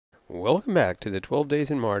Welcome back to the 12 Days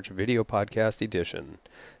in March video podcast edition.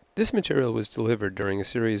 This material was delivered during a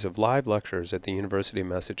series of live lectures at the University of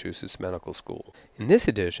Massachusetts Medical School. In this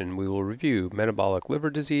edition, we will review metabolic liver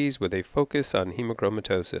disease with a focus on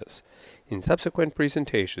hemochromatosis. In subsequent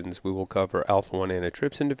presentations, we will cover alpha-1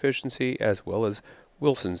 antitrypsin deficiency as well as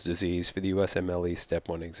Wilson's disease for the USMLE Step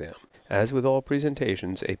One exam. As with all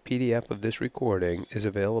presentations, a PDF of this recording is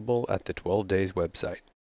available at the 12 Days website.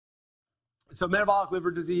 So metabolic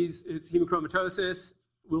liver disease, it's hemochromatosis,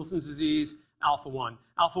 Wilson's disease, alpha-1.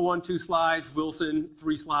 Alpha-1, 2 slides, Wilson,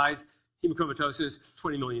 3 slides, hemochromatosis,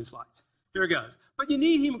 20 million slides. Here it goes. But you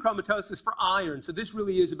need hemochromatosis for iron, so this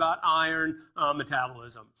really is about iron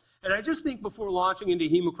metabolism. And I just think before launching into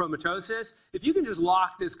hemochromatosis, if you can just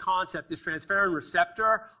lock this concept, this transferrin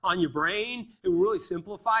receptor on your brain, it will really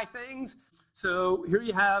simplify things. So here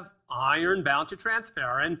you have iron bound to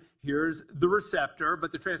transferrin. Here's the receptor,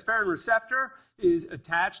 but the transferrin receptor is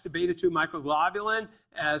attached to beta-2 microglobulin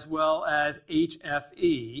as well as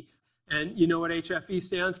HFE. And you know what HFE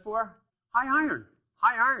stands for? High iron.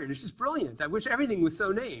 High iron. It's just brilliant. I wish everything was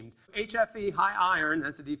so named. HFE, high iron,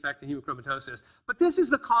 that's a defect in hemochromatosis. But this is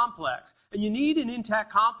the complex. And you need an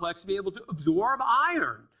intact complex to be able to absorb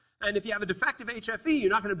iron. And if you have a defective HFE,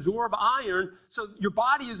 you're not going to absorb iron, so your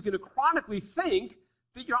body is going to chronically think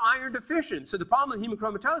that you're iron deficient. So the problem with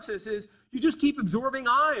hemochromatosis is you just keep absorbing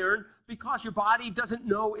iron because your body doesn't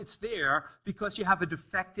know it's there because you have a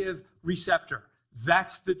defective receptor.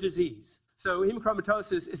 That's the disease. So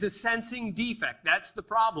hemochromatosis is a sensing defect. That's the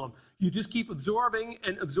problem. You just keep absorbing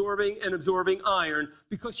and absorbing and absorbing iron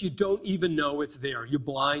because you don't even know it's there. You're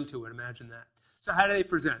blind to it. Imagine that. So how do they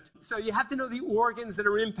present? So you have to know the organs that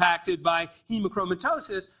are impacted by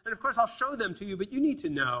hemochromatosis. And of course, I'll show them to you, but you need to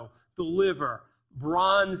know the liver,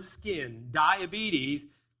 bronze skin, diabetes.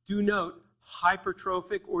 Do note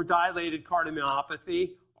hypertrophic or dilated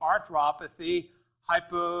cardiomyopathy, arthropathy,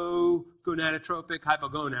 hypogonadotropic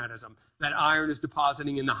hypogonadism. That iron is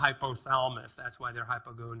depositing in the hypothalamus. That's why they're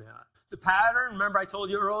hypogonad. The pattern, remember I told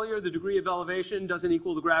you earlier, the degree of elevation doesn't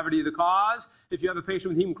equal the gravity of the cause. If you have a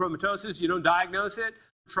patient with hemochromatosis, you don't diagnose it,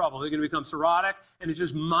 trouble. They're going to become cirrhotic, and it's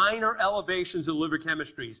just minor elevations of liver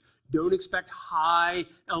chemistries. Don't expect high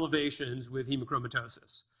elevations with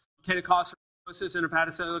hemochromatosis. Can it cause cirrhosis and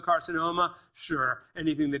hepatocellular carcinoma? Sure.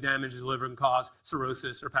 Anything that damages the liver can cause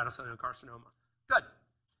cirrhosis or hepatocellular carcinoma. Good.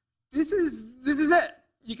 This is it.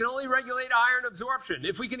 You can only regulate iron absorption.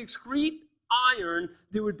 If we can excrete iron,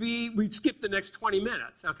 we'd skip the next 20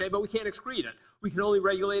 minutes, okay? But we can't excrete it. We can only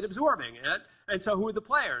regulate absorbing it. And so who are the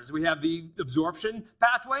players? We have the absorption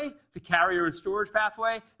pathway, the carrier and storage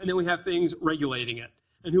pathway, and then we have things regulating it.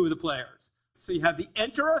 And who are the players? So you have the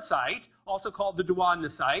enterocyte, also called the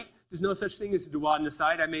duodenocyte. There's no such thing as a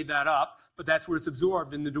duodenocyte. I made that up, but that's where it's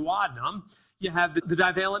absorbed in the duodenum. You have the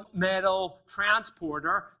divalent metal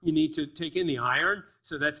transporter. You need to take in the iron,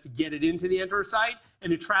 so that's to get it into the enterocyte,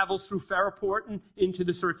 and it travels through ferroportin into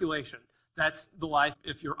the circulation. That's the life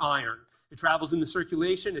if you're iron. It travels in the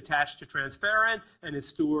circulation attached to transferrin, and it's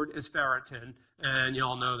stored as ferritin, and you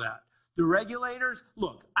all know that. The regulators,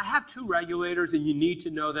 look, I have 2 regulators, and you need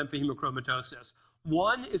to know them for hemochromatosis.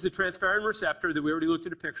 One is the transferrin receptor that we already looked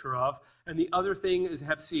at a picture of, and the other thing is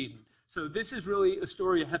hepcidin. So this is really a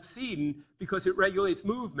story of hepcidin because it regulates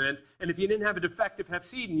movement, and if you didn't have a defective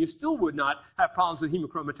hepcidin, you still would not have problems with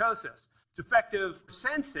hemochromatosis. Defective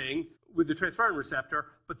sensing with the transferrin receptor,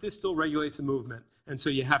 but this still regulates the movement, and so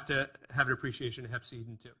you have to have an appreciation of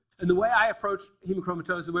hepcidin too. And the way I approach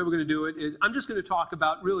hemochromatosis, the way we're going to do it is I'm just going to talk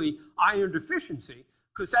about really iron deficiency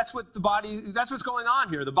because that's what's going on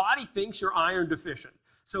here. The body thinks you're iron deficient.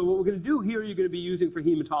 So what we're going to do here, you're going to be using for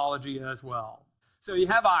hematology as well. So you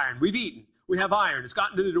have iron. We've eaten. We have iron. It's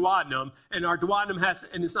gotten to the duodenum, and our duodenum has,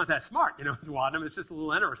 and it's not that smart, duodenum, it's just a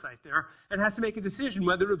little enterocyte there, and has to make a decision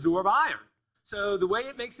whether to absorb iron. So the way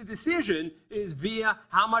it makes a decision is via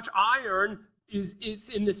how much iron it's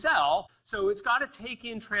in the cell. So it's got to take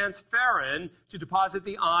in transferrin to deposit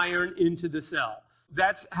the iron into the cell.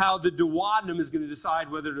 That's how the duodenum is going to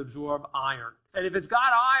decide whether to absorb iron. And if it's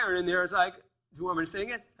got iron in there, it's like, do you want me to sing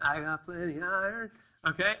it? I got plenty of iron.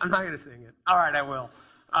 Okay, I'm not going to sing it. All right, I will.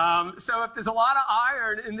 So if there's a lot of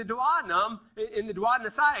iron in the duodenum, in the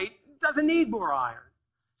duodenocyte, it doesn't need more iron.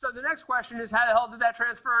 So the next question is, how the hell did that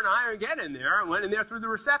transferrin iron get in there? It went in there through the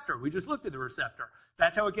receptor. We just looked at the receptor.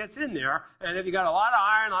 That's how it gets in there. And if you got a lot of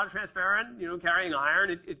iron, a lot of transferrin, carrying iron,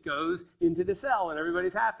 it goes into the cell, and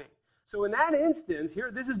everybody's happy. So in that instance, here,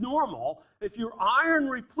 this is normal. If you're iron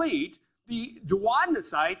replete, the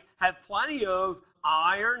duodenocytes have plenty of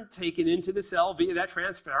iron taken into the cell via that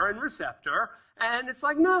transferrin receptor, and it's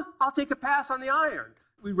like, no, I'll take a pass on the iron.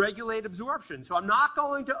 we regulate absorption. So I'm not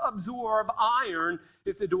going to absorb iron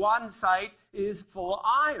if the Duoden site is full of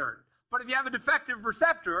iron. But if you have a defective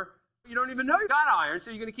receptor, you don't even know you got iron,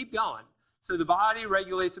 so you're going to keep going. So the body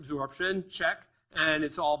regulates absorption, check, and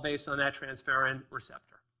it's all based on that transferrin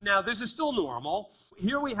receptor. Now, this is still normal.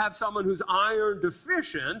 Here we have someone who's iron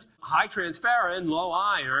deficient, high transferrin, low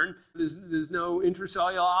iron. There's no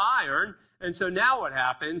intracellular iron. And so now what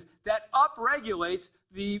happens? That upregulates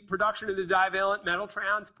the production of the divalent metal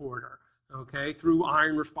transporter, okay, through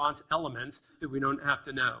iron response elements that we don't have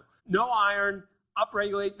to know. No iron,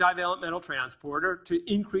 upregulate divalent metal transporter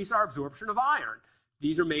to increase our absorption of iron.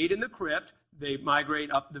 These are made in the crypt. They migrate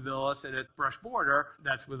up the villus, and at brush border,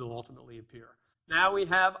 that's where they'll ultimately appear. Now we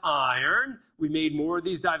have iron. We made more of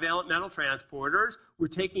these divalent metal transporters. We're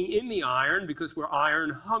taking in the iron because we're iron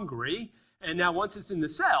hungry. And now once it's in the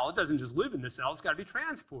cell, it doesn't just live in the cell, it's got to be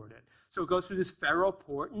transported. So it goes through this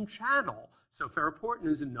ferroportin channel. So ferroportin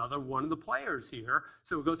is another one of the players here.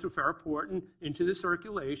 So it goes through ferroportin into the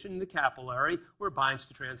circulation, the capillary, where it binds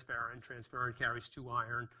to transferrin. Transferrin carries 2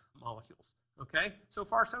 iron molecules. Okay? So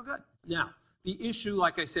far, so good. Now, the issue,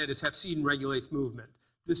 like I said, is hepcidin regulates movement.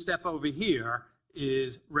 This step over here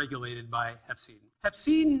is regulated by hepcidin.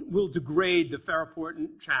 Hepcidin will degrade the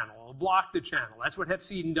ferroportin channel. It'll block the channel. That's what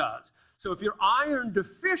hepcidin does. So if you're iron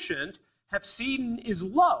deficient, hepcidin is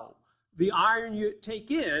low. The iron you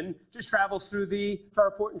take in just travels through the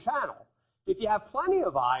ferroportin channel. If you have plenty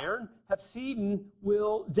of iron, hepcidin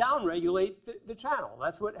will downregulate the channel.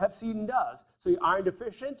 That's what hepcidin does. So you're iron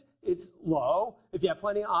deficient, it's low. If you have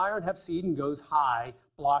plenty of iron, hepcidin goes high,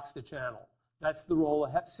 blocks the channel. That's the role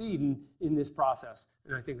of hepcidin in this process.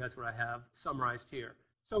 And I think that's what I have summarized here.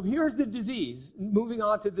 So here's the disease. Moving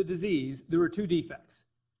on to the disease, there are 2 defects.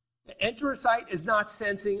 The enterocyte is not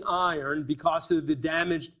sensing iron because of the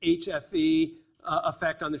damaged HFE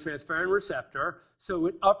effect on the transferrin receptor. So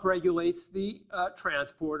it upregulates the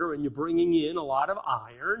transporter, and you're bringing in a lot of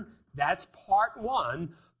iron. That's part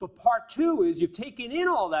 1. But part 2 is you've taken in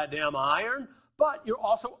all that damn iron, but you're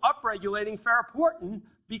also upregulating ferroportin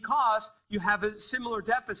because you have a similar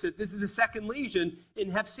deficit. This is the second lesion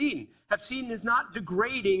in hepcidin. Hepcidin is not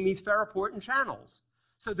degrading these ferroportin channels.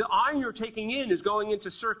 So the iron you're taking in is going into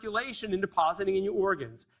circulation and depositing in your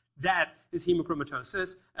organs. That is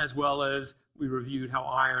hemochromatosis, as well as we reviewed how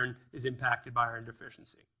iron is impacted by iron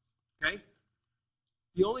deficiency. Okay?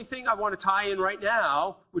 The only thing I want to tie in right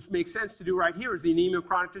now, which makes sense to do right here, is the anemia of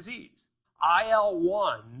chronic disease.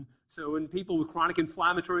 IL-1, so in people with chronic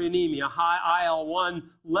inflammatory anemia, high IL-1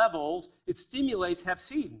 levels, it stimulates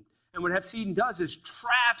hepcidin. And what hepcidin does is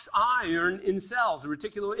traps iron in cells, the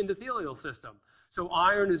reticuloendothelial system. So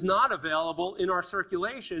iron is not available in our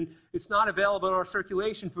circulation. It's not available in our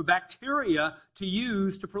circulation for bacteria to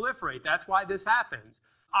use to proliferate. That's why this happens.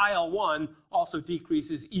 IL-1 also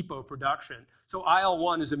decreases EPO production. So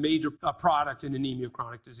IL-1 is a major product in anemia of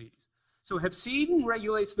chronic disease. So hepcidin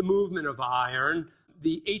regulates the movement of iron.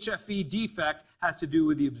 The HFE defect has to do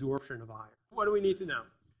with the absorption of iron. What do we need to know?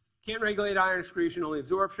 Can't regulate iron excretion, only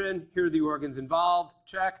absorption. Here are the organs involved.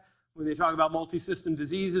 Check. When they talk about multi-system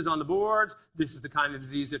diseases on the boards, this is the kind of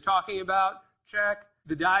disease they're talking about. Check.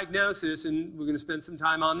 The diagnosis, and we're going to spend some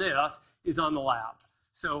time on this, is on the lab.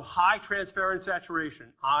 So high transferrin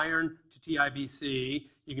saturation, iron to TIBC.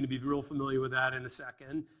 You're going to be real familiar with that in a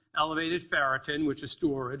second. Elevated ferritin, which is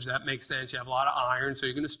storage. That makes sense. You have a lot of iron, so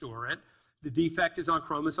you're going to store it. The defect is on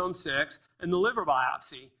chromosome 6. And the liver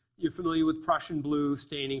biopsy. You're familiar with Prussian blue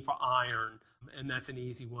staining for iron. And that's an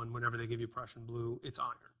easy one. Whenever they give you Prussian blue, it's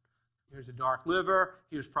iron. Here's a dark liver.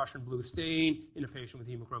 Here's Prussian blue stain in a patient with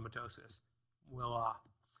hemochromatosis. Voila.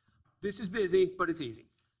 This is busy, but it's easy.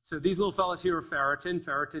 So these little fellas here are ferritin.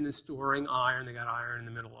 Ferritin is storing iron. They got iron in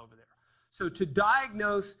the middle over there. So to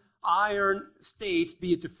diagnose iron states,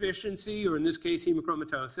 be it deficiency or in this case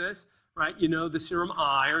hemochromatosis, right? You know the serum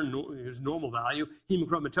iron is normal value.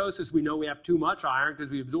 Hemochromatosis, we know we have too much iron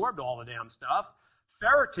because we absorbed all the damn stuff.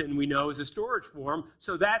 Ferritin, we know, is a storage form,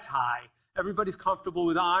 so that's high. Everybody's comfortable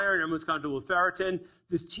with iron. Everyone's comfortable with ferritin.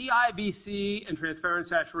 This TIBC and transferrin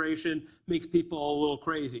saturation makes people a little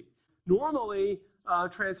crazy. Normally,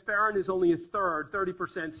 transferrin is only a third,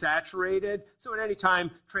 30% saturated. So at any time,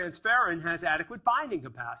 transferrin has adequate binding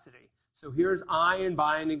capacity. So here's iron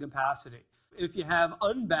binding capacity. If you have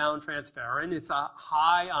unbound transferrin, it's a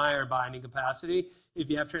high iron binding capacity. If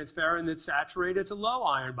you have transferrin that's saturated, it's a low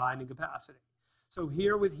iron binding capacity. So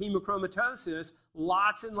here with hemochromatosis,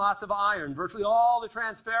 lots and lots of iron. Virtually all the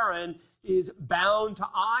transferrin is bound to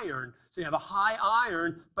iron. So you have a high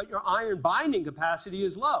iron, but your iron binding capacity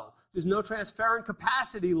is low. There's no transferrin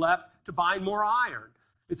capacity left to bind more iron.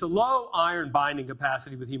 It's a low iron binding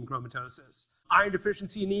capacity with hemochromatosis. Iron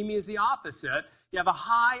deficiency anemia is the opposite. You have a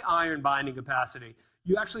high iron binding capacity.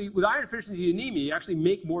 You actually, with iron deficiency anemia, you actually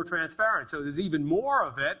make more transferrin. So there's even more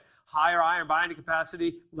of it. Higher iron binding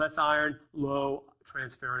capacity, less iron, low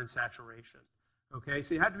transferrin saturation. Okay,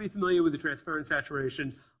 so you have to be familiar with the transferrin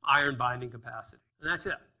saturation, iron binding capacity. And that's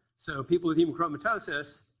it. So people with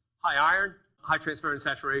hemochromatosis, high iron, high transferrin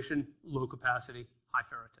saturation, low capacity, high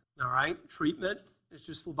ferritin. All right, treatment is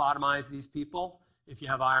just phlebotomize these people. If you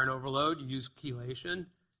have iron overload, you use chelation,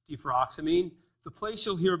 deferoxamine. The place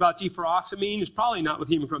you'll hear about deferoxamine is probably not with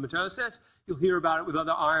hemochromatosis. You'll hear about it with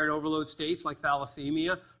other iron overload states like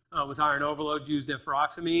thalassemia. Was iron overload, used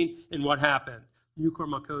deferoxamine, and what happened?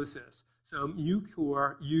 Mucormycosis. So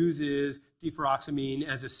Mucor uses deferoxamine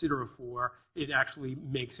as a siderophore. It actually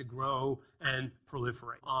makes it grow and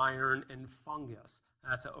proliferate. Iron and fungus,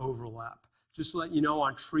 that's an overlap. Just to let you know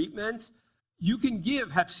on treatments, you can give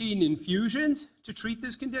hepcidin infusions to treat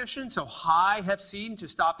this condition, so high hepcidin to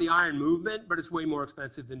stop the iron movement, but it's way more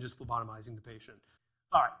expensive than just phlebotomizing the patient.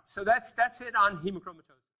 All right, so that's it on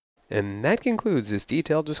hemochromatosis. And that concludes this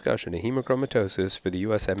detailed discussion of hemochromatosis for the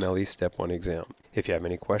USMLE Step 1 exam. If you have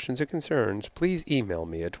any questions or concerns, please email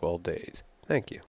me at 12 days. Thank you.